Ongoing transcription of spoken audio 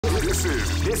This is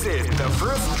the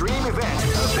first dream event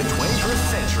of the 21st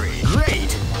century.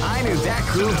 Great! I knew that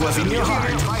groove was in your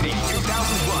heart. Fighting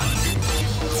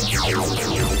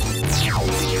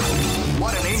 2001.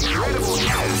 What an incredible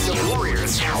cast of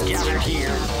warriors has gathered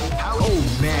here. Oh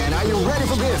man, are you ready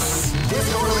for this? This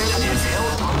tournament is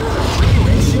held under the free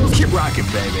ratio. Keep rocking,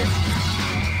 baby.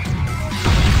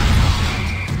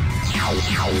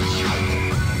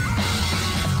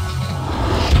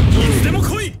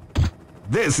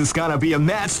 This is gonna be a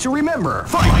match to remember.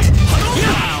 Fight!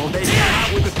 Now they came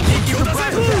out with a sneaky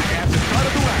surprise attack at the start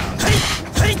of the round.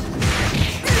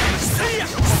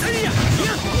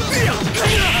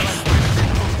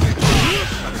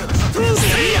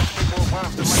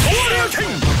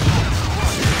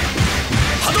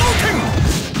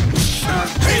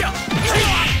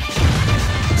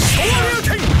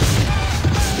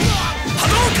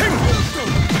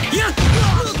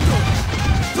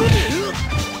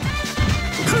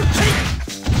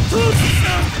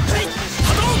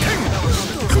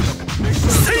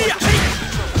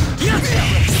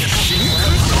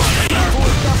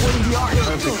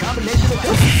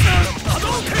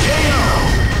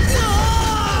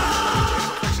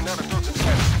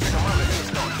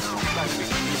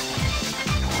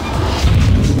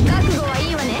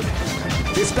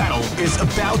 This battle is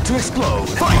about to explode.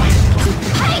 Fight!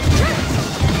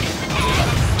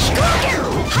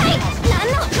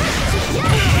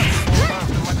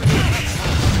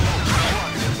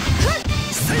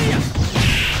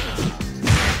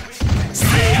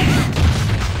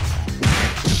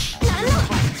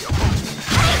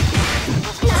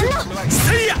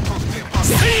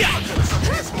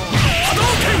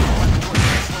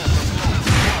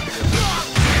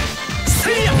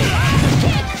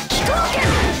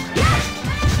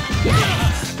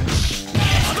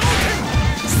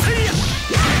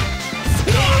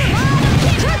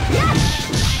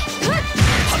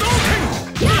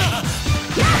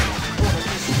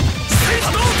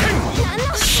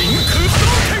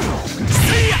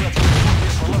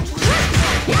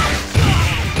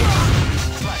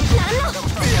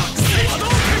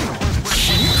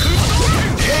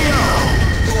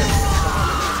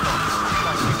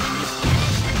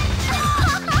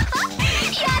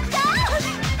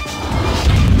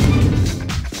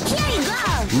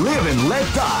 Live and let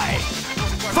die.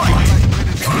 Fight!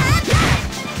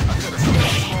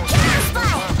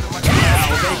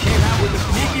 Now they came out with a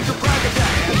sneaky surprise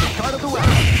attack at the start of the round.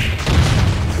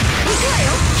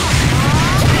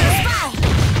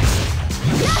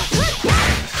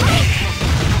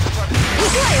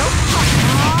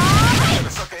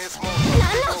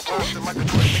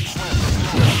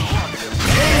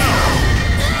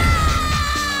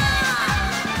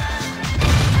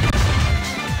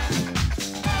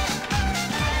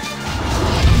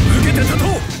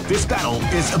 This battle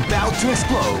is about to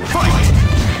explode. Fight!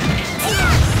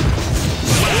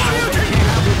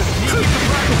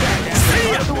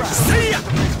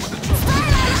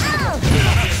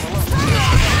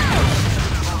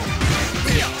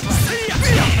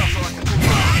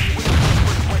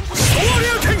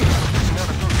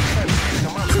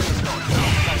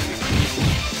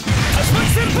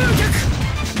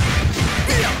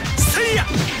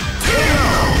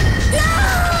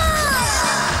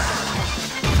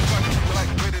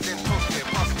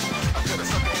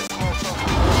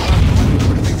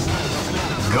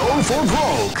 For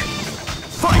broke.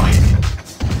 Fight!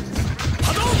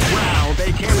 Wow,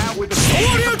 they came out with a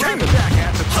surprise attack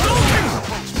at the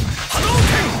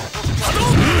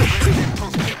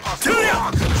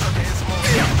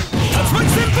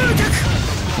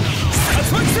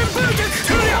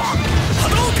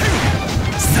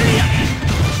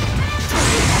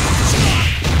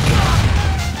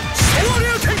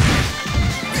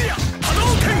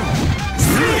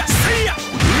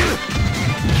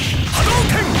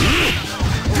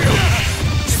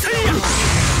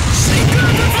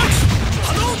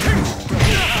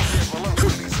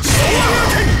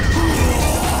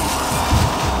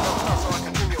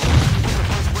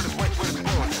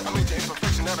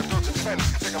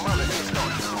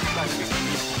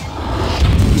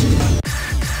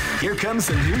Here comes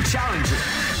a new challenger.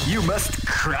 You must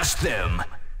crush them.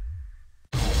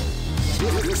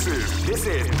 This is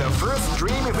the first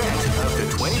dream event of the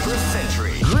 21st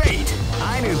century. Great!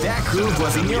 I knew that groove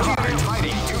was in your heart.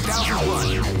 Fighting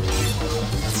 2001.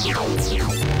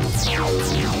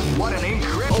 What an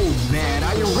incredible... Oh man,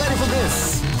 are you ready for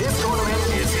this? This tournament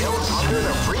is held under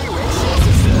the free ratio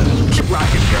system. Keep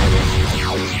rocking, baby.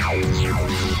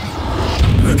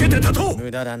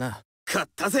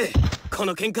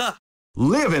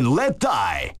 Live and let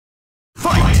die.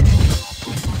 Fight!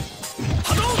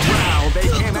 Wow, they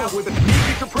came out with with a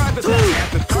sneaky surprise attack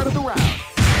at the start of the round.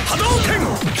 Hadouken!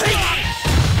 Hey!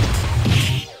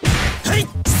 Hey!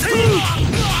 See!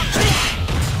 Hey!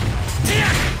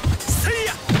 Yeah! See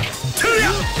ya! To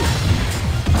ya!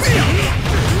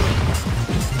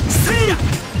 See ya!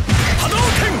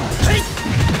 Hadouken! Hey!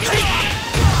 Hey!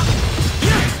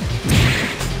 Yeah!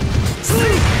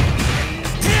 See!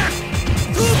 Yeah!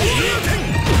 Hadouken!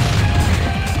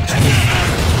 Hey!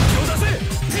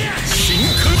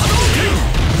 Shinku Hadouken!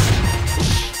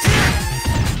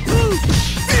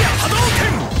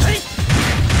 Hadouken! Hey!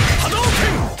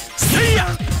 Hadouken! See ya!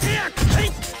 Hey!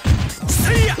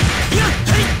 See ya! Yeah!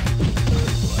 Hey!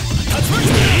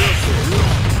 Tatsumaki!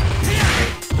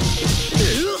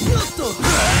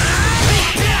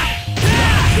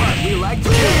 What we like to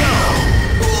do.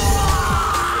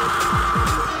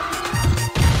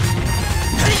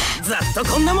 ざっと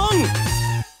こんなもん。俺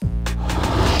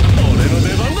の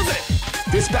出番だぜ。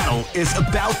 This battle is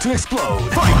about to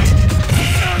explode. Fight!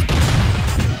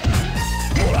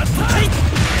 もらった。はい。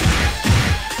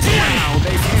Wow,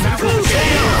 they came out with a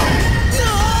KO.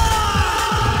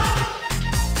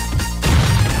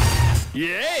 イエ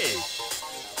ーイ。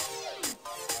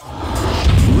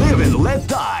 Live and let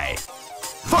die.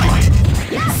 Fight!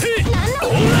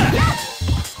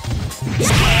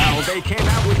 Wow, they came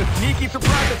out with a sneaky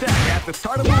surprise attack at the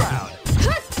start of the round.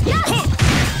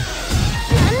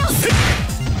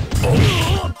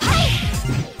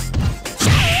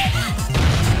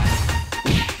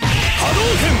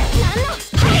 Hadouken!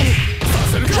 さ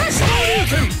せるか。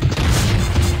Hadouken!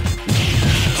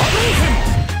 Hadouken!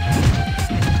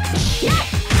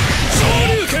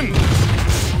 Hadouken!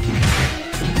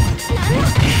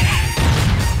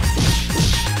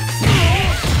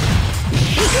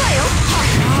 行くわよ。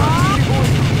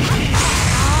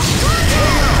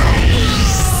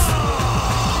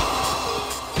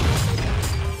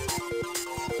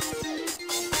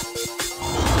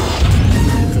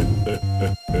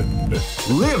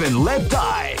 Live and let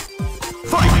die.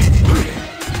 Fight!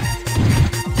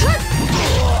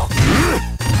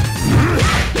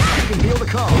 You can feel the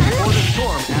calm or the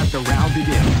storm as the round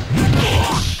begins.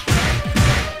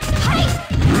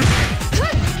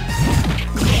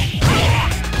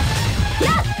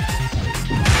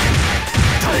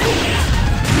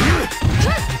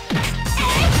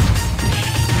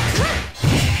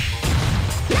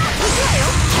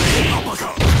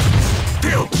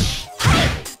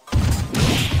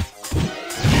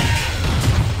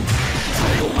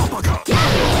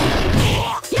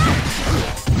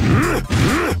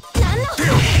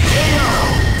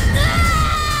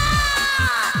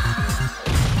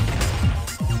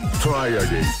 Try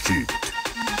again, kid.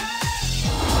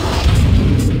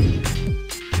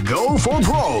 Go for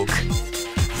broke.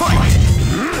 Fight!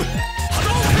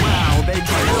 Wow, they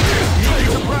came out with a sneaky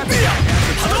surprise attack at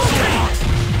the start of the round.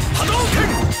 Hadouken!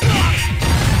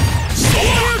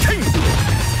 Hadouken!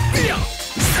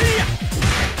 See ya!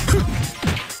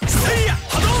 See ya!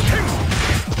 Hadouken!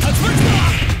 Tatsumaki!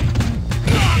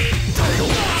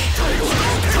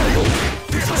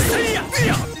 See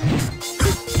ya!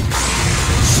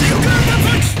 Shinku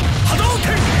Tatsumaki!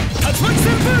 Hadouken! Tatsumaki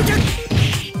Senpuken!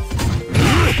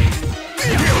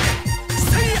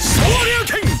 See ya!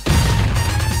 Shoryuken!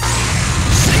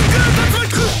 Shinku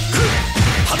Tatsumaki!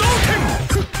 Hadouken!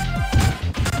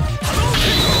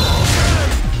 Hadouken!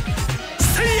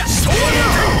 See ya!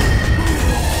 Shoryuken!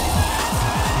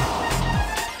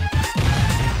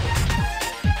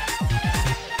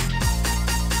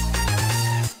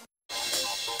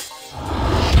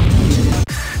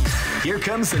 Here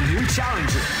comes a new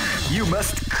challenger. You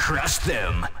must crush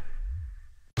them.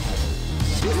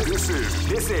 This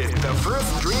is the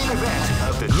first dream event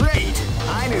of the great.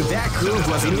 I knew that groove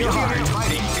was in your heart.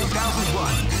 Fighting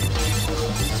 2001.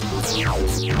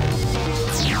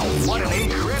 What an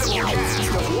incredible cast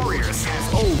of warriors.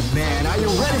 Oh man, are you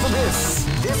ready for this?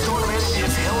 This tournament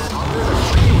is held under the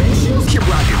free ratios. Keep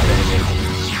rocking, baby.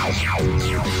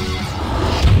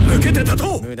 抜けてた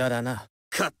と。無駄だな。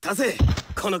勝ったぜ。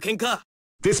この喧嘩。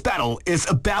 This battle is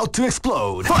about to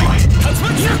explode. Fight! 竜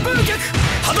巻旋風脚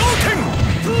波動拳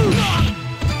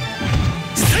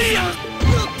せいや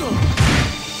竜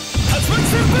巻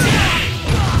旋風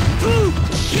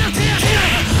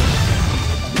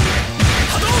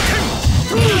波動拳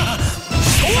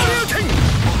昇竜拳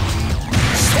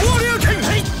昇竜拳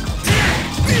はい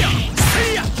せ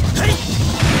いやはい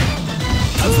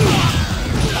竜巻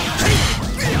は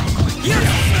いや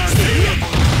せいや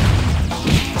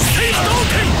波動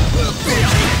拳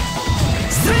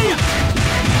せいや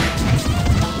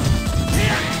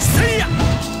せいやは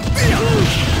い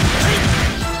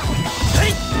はい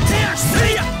せ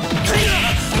いやはい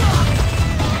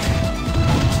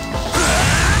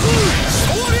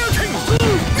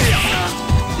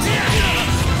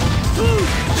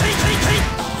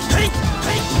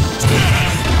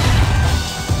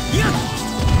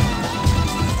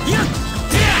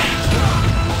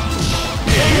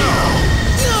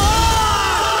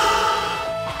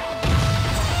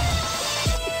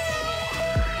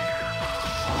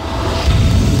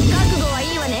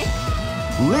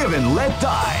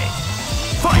die.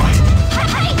 Fight!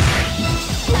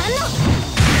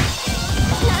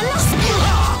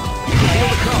 Feel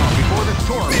the calm before the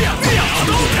storm.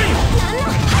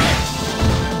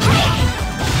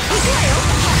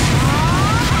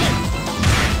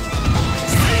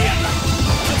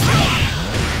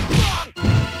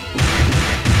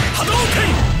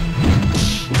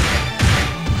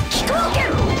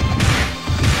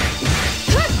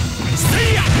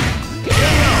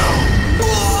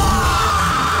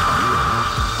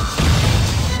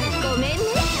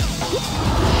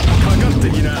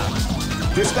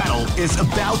 This battle is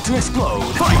about to explode.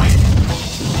 Fight!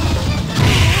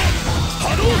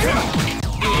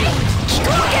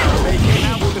 They came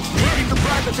out with a sneaky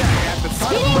surprise attack at the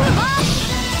start of the round.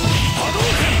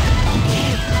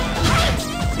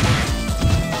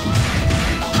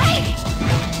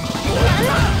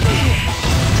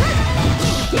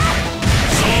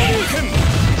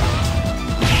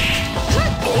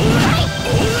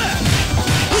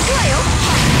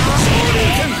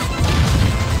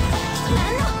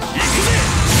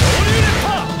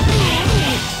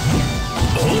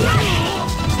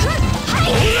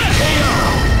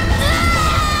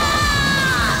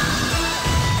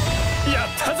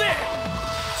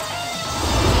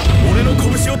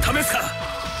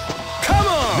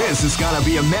 This is gonna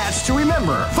be a match to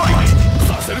remember. Fight!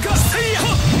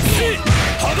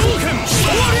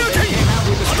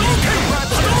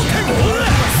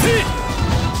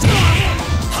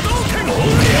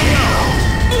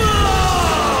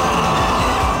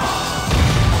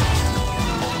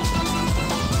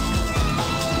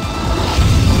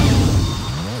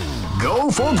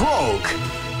 Go for broke.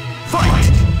 Fight!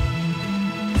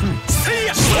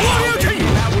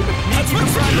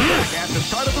 At the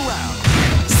start of the round.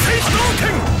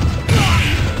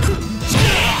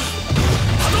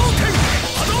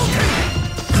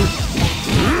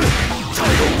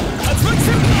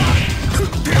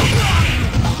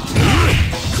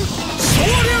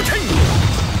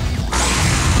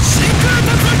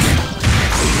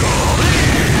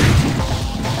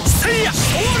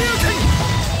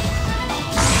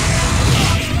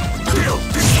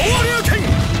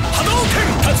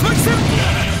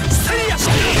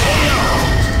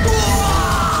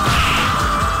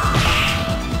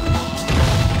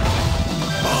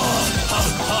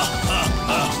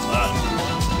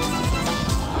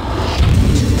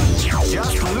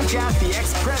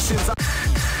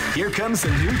 Here comes a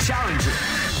new challenger.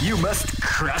 You must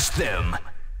crush them.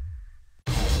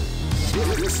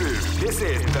 This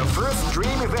is the first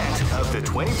dream event of the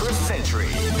 21st century.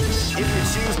 If you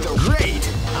choose the great,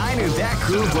 I knew that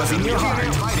groove was in your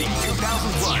heart. Fighting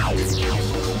 2001.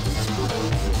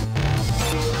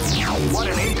 What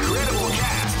an incredible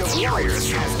cast of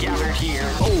warriors has gathered here.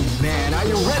 Oh man, are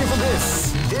you ready for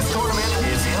this? This tournament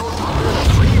is held under the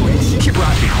free ratio. Keep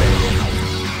rocking, baby.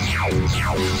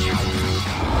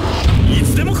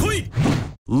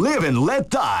 Live and let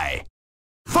die.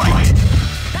 Fight!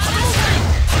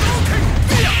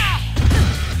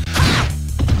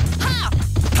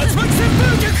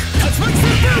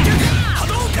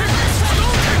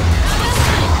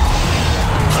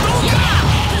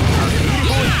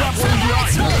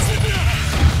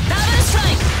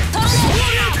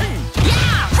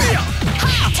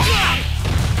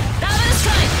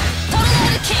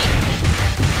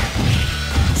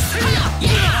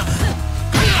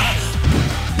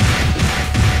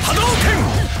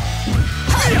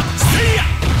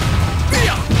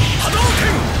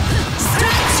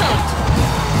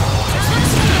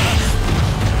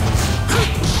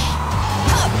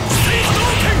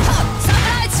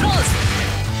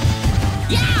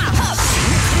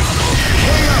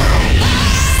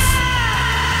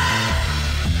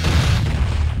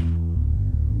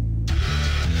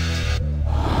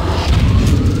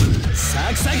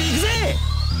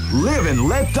 Live and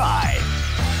let die.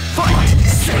 Fight!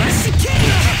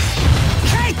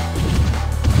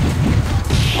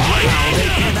 Wow, they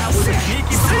came out with a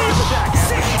sneaky surprise attack.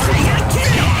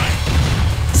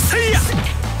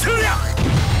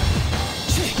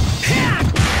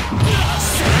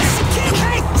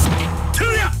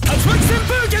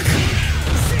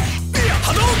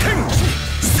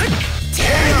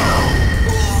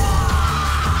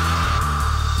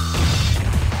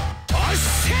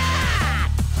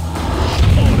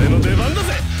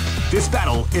 This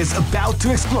battle is about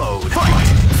to explode. Fight!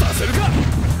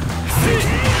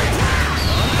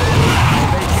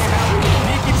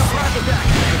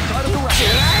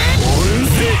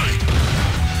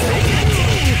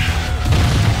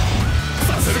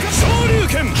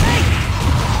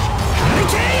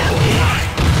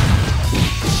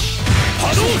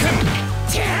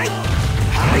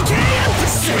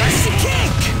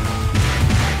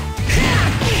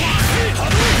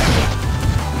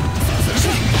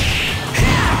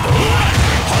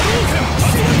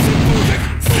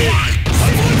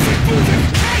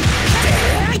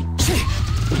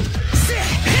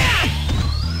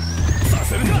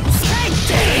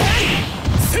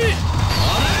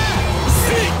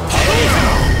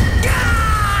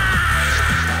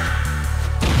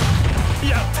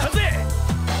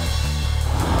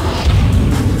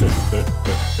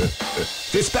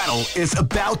 is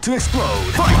about to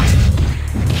explode. Fight!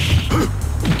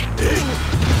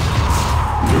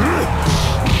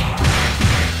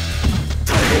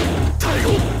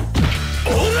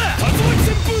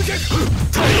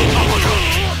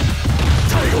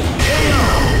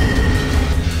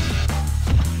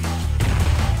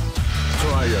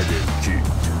 Try again, kid.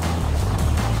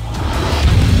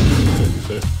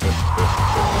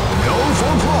 Go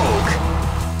for broke.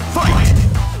 Fight!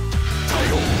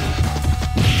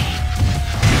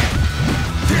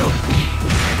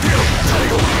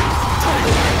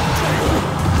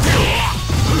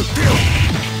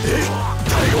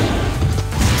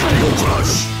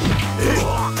 Crush!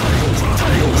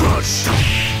 Crush!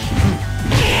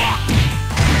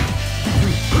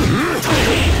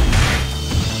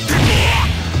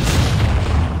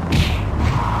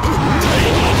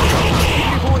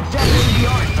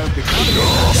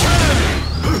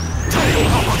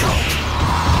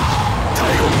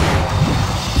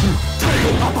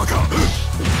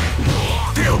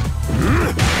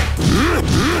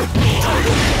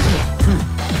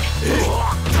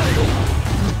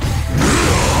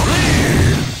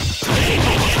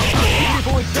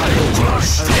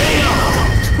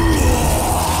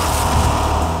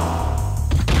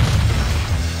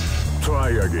 Try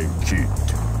again, kid.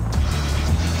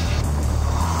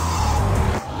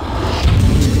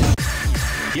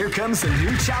 Here comes a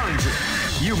new challenger.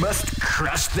 You must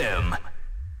crush them.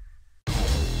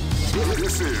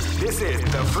 This is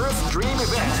the first dream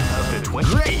event of the 20.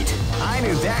 Great! I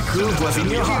knew that groove was in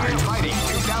your heart. Fighting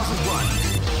 2001.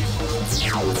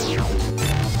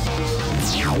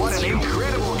 What an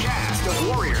incredible cast of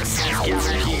warriors has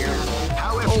gathered here.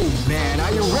 However, oh man,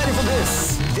 are you ready for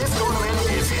this? This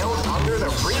tournament is held under the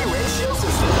free ratio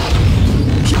system.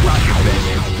 Keep rocking,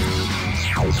 baby.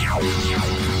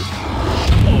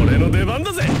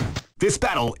 This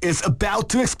battle is about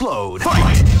to explode. Fight!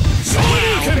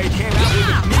 Wow, they came out with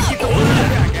a sneaky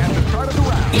attack at the start of the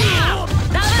round. Yeah!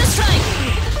 Double strike!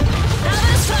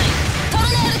 Double strike!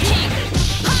 Tornado kick!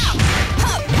 Hop!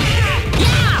 Hop!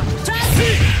 Yeah! Thrust!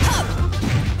 Hop!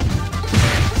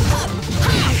 Hop!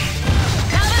 Hop!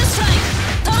 Double strike!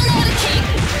 Tornado kick!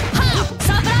 Hop!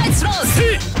 Surprise throw! Double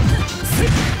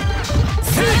strike!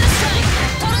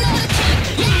 Tornado kick!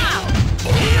 Yeah! Hop!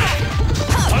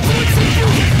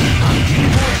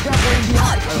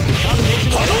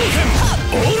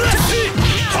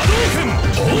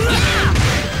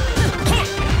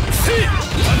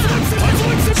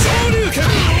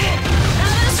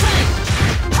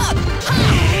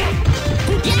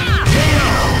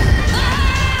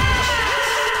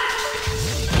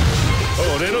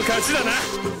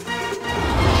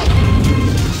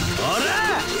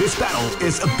 This battle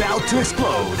is about to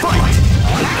explode. Fight!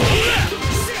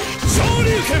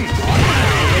 Shoryuken!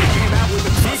 They came out with a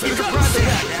sneaky surprise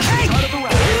attack at the start of the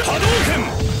round. Hadouken!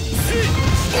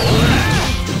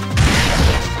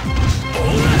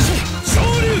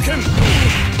 Shoryuken!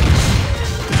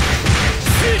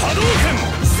 Hadouken!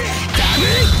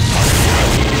 Definitely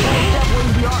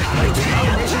the art of the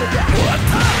combination attack.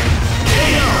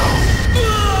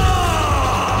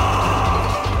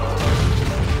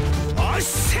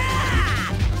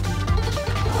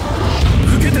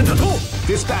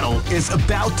 This battle is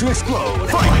about to explode.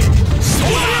 Fight!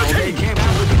 Wow, they came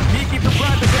out with a sneaky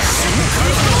surprise attack.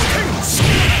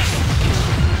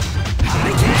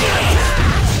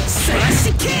 Slash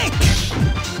kick! Slash kick!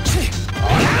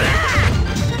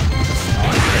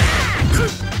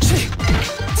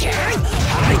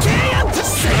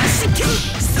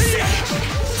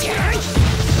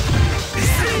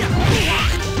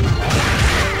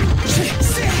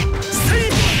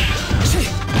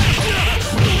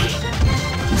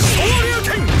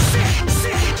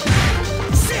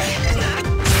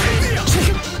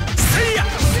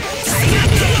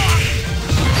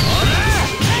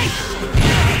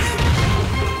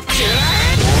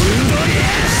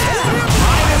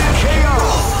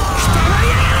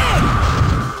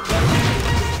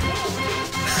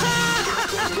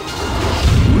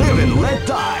 Live and let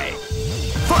die.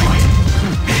 Fight!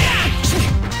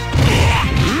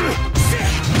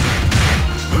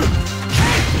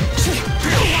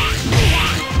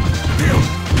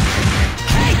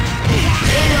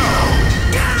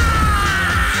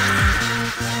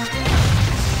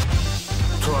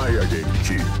 Try again,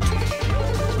 kid.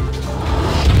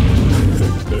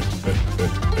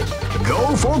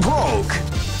 Go for broke.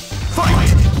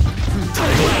 Fight!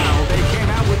 Wow, they came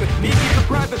out with a sneaky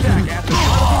surprise attack at the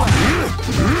start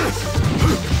of the round.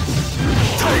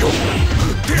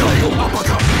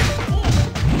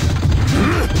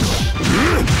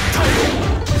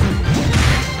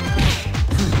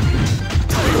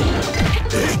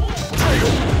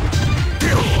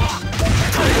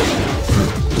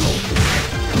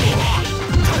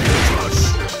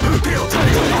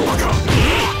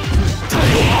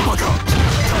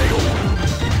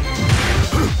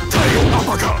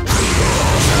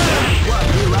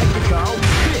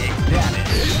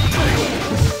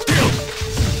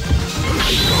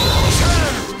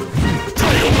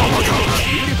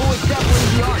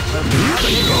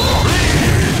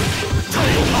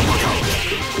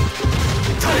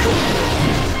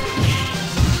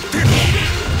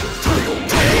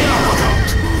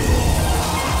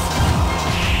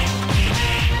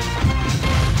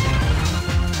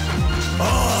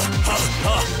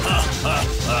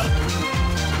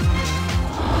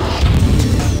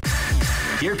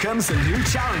 Here comes a new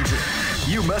challenger.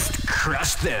 You must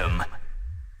crush them.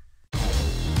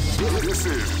 This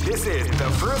is the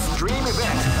first dream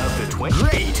event of the 20.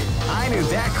 Great! I knew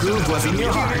that groove was in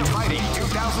your heart. Fighting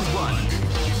 2001.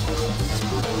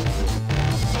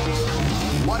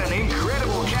 What an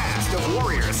incredible cast of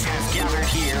warriors has gathered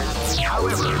here.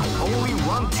 However, only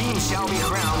one team shall be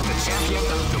crowned the champion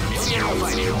of the Millionaire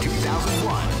Fighting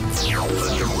 2001.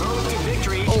 But the road to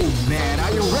victory... Oh man,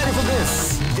 are you ready for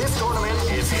this? This tournament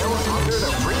is held under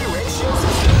the free ratio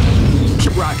system.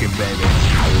 Keep rocking, baby.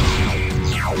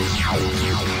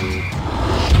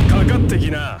 かかって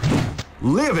きな。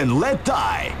 Live and let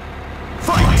die.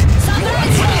 Fight!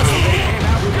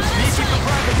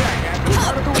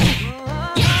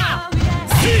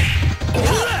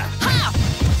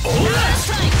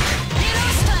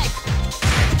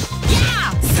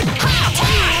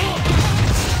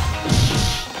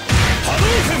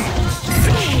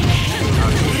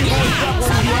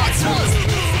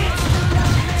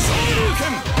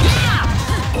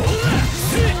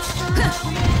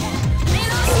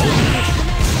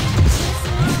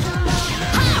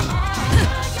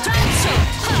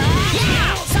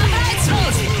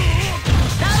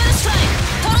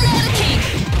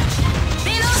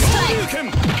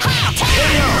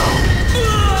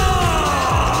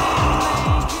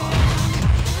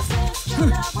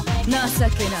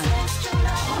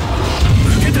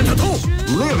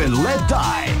 Live and let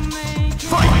die.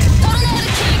 Fight!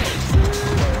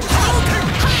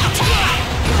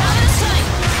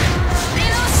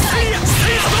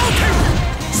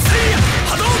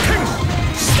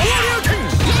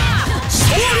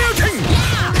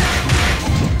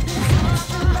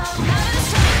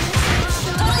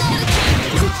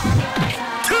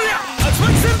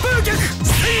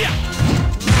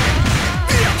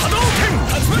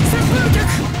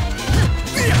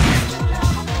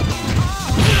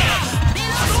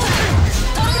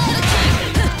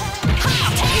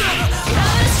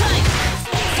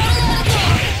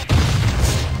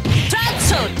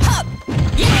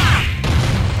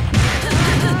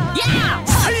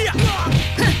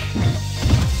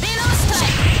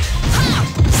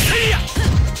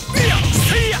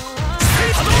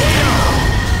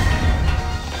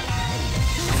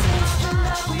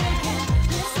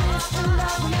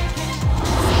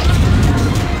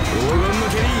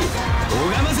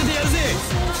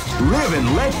 Live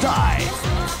and let die.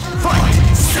 Fight!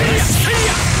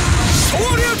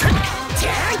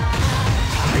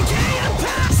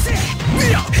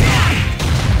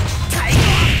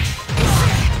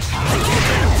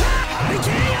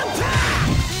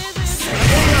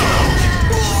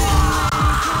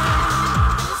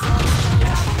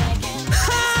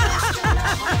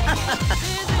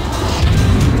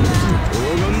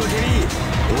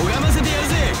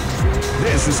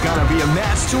 This is gonna be a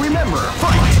match to remember.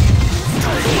 Fight!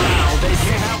 Wow, they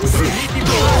came out with a sneaky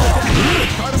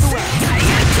part of the round.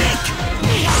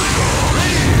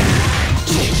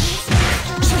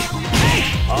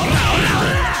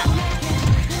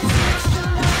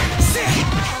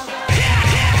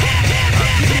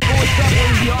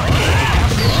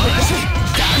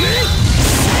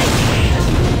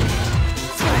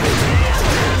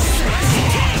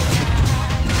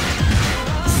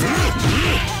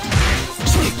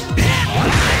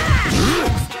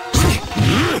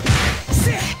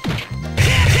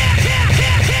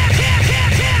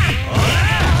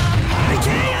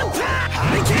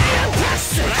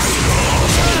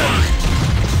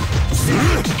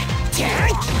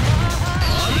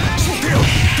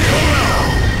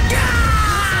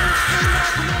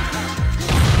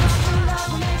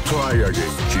 Try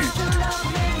again, kid.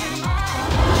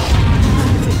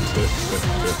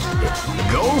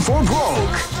 Go for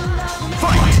broke.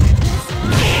 Fight!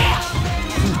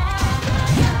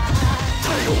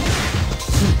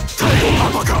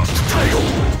 Uppercut!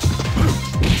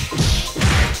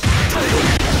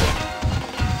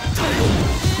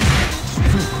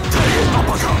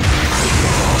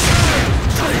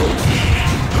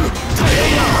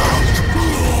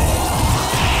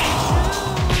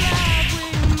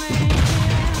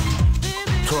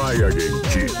 Try again,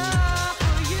 kid.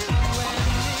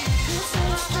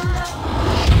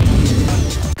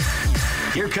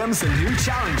 Here comes a new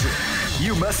challenger.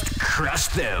 You must crush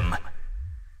them.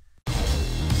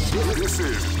 This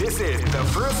is the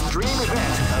first dream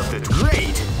event of the...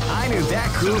 Great! I knew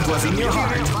that groove was in your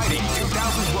heart. Fighting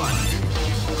 2001.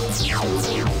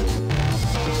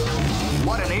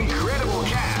 What an incredible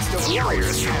cast of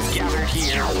warriors has gathered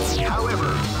here.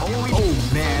 However, only... Oh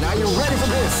man, are you ready for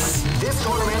this? This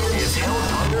tournament is held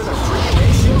under the free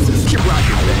ratio system. Keep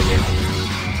rocking, baby.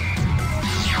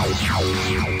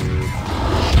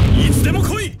 いつでも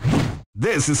来い。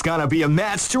 This is gonna be a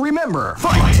match to remember.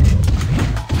 Fight!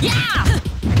 Yeah!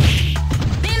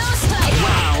 Below strike!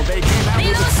 Wow, they came out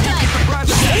with Below a strike! surprise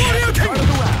attack at the start of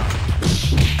the round.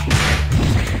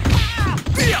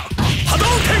 いや波動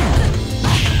拳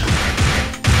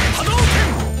波動拳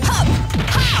Hop!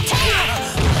 Hop!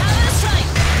 Double strike!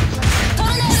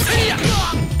 Tornado せいや kick!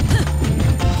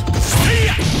 せい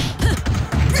や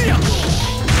いや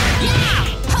Yeah!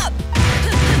 Hop!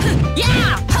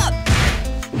 Yeah! Hop!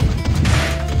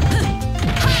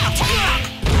 Hop! Double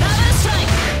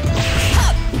strike! Hop! Double strike!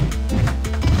 Hop!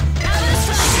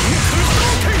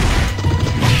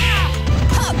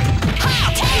 Hop!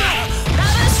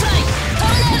 Double strike!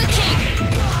 Tornado kick!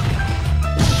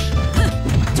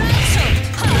 Drag shot!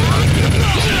 Hop!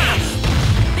 Yeah!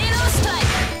 Below strike!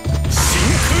 真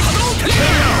空波動拳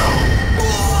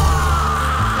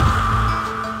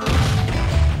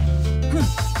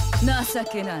情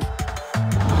けない。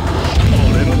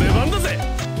俺の出番だぜ。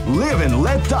 Live and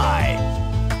let die.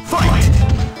 Fight!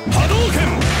 波動拳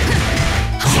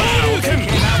昇竜拳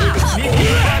Came out with a sneaky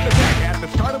surprise attack at the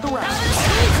start of the round.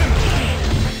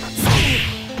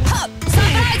 Hop!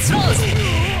 Surprise throws!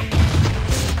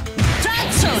 Drag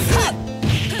shot! Hop!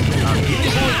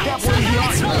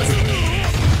 Surprise throws!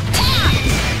 Yeah!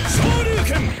 昇竜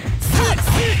拳 Hop!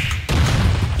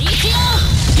 いくよ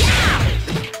Yeah!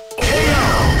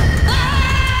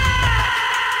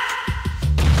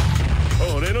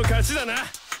 俺の勝ちだな。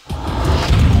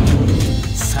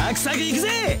サクサクいく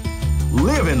ぜ。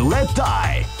 Live and let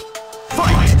die.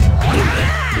 Fight!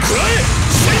 くらえ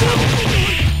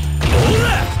おら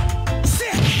せ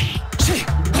せ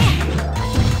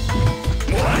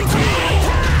もらいきれ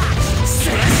ス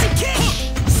ラッシュキッ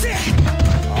クせ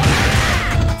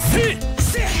せ竜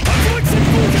巻旋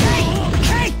風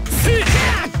はいせ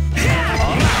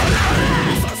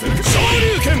昇竜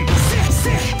拳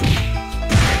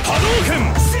波動拳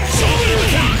昇竜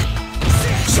拳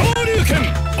昇竜拳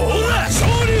おら昇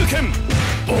竜拳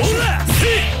おらせ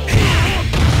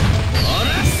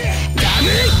ダメ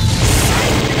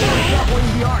Doubling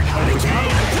the art of the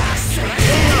counter.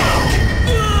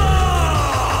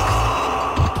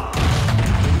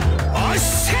 おっ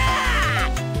しゃー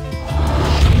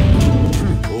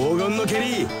黄金の蹴り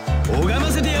拝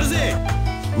ませてやるぜ。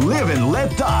 Live and let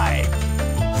die.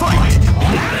 Fight!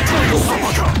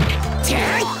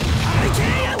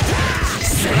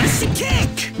 スラッシュキッ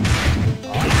ク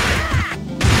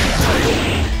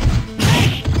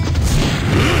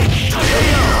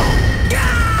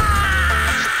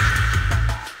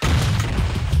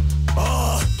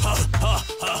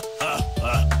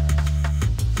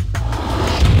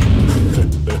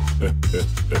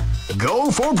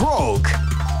Go for broke.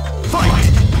 Fight!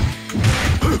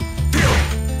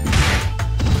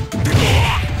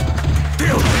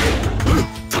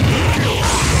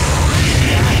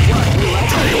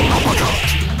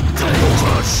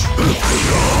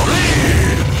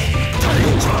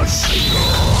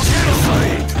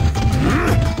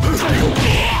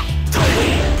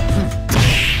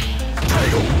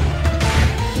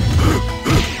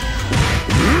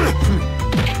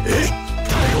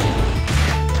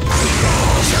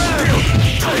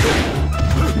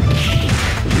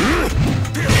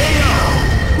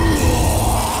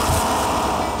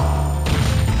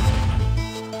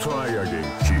 Try again,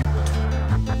 kid.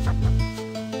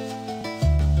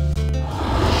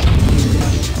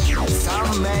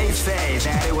 Some may say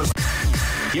that it was.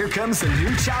 Here comes a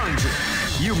new challenger.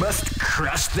 You must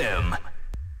crush them.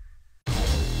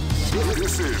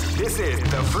 This is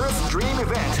the first dream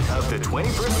event of the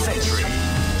 21st century.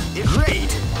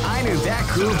 Great! I knew that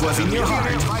groove was in your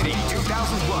heart. Fighting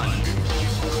 2001.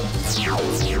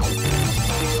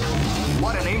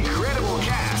 What an incredible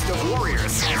cast of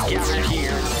warriors has gathered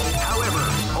here. However,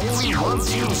 only one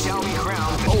team shall be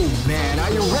crowned. Oh man,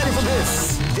 are you ready for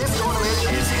this? This tournament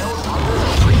is held under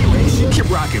the free ratio. Keep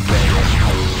rocking, baby.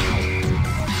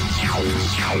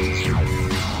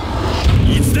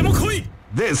 いつでも来い。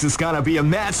 This is gonna be a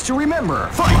match to remember.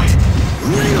 Fight!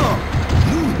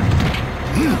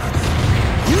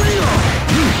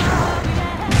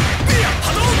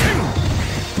 波動拳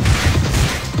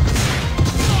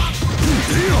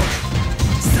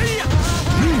せいや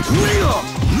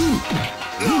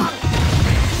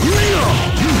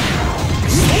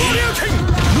昇竜拳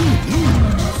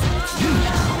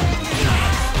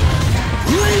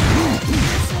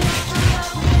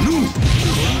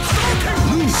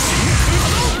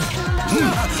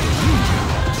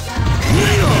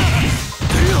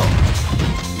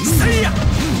せいや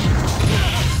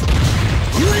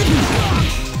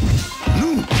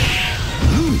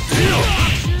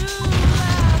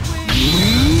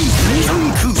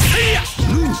せ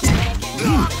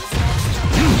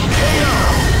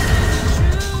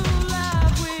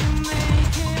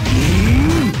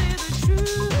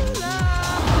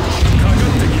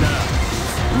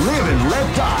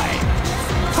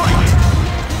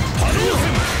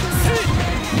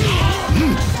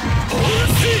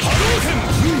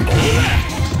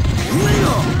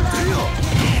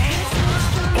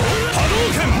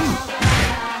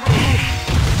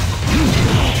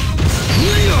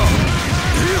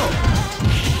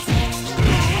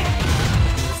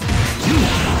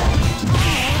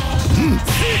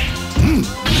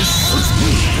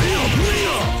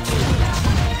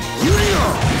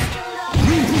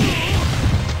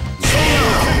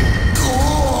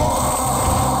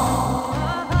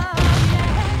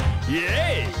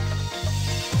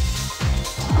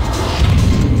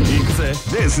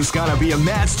This is gonna be a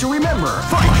match to remember.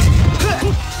 Fight!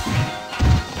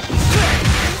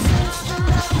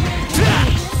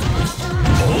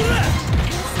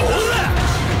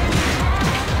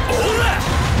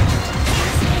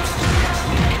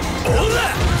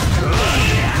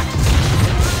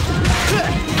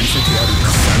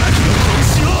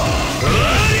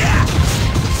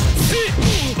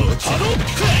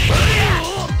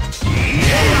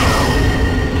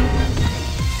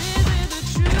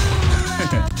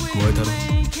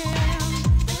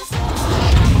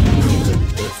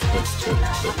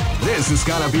 This is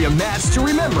gonna be a match to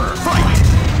remember. Fight!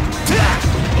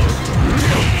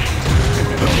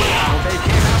 They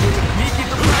came out with a sneaky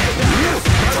surprise attack.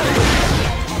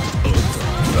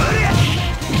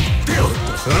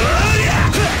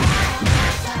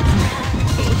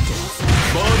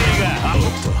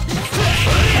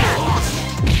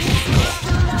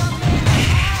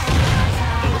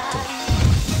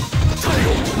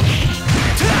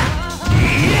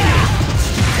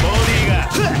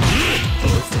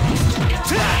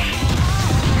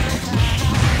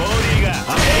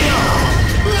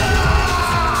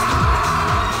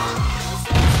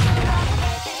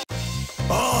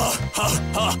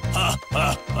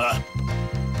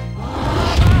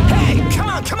 Hey, come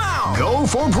on, come on! Go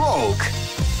for broke!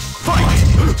 Fight!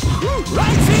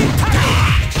 Rising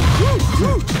attack!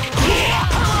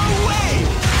 Power away!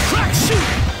 Crack shoot!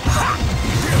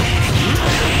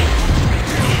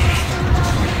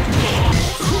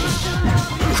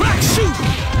 Crack shoot!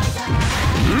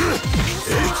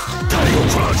 Tiger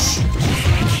crush!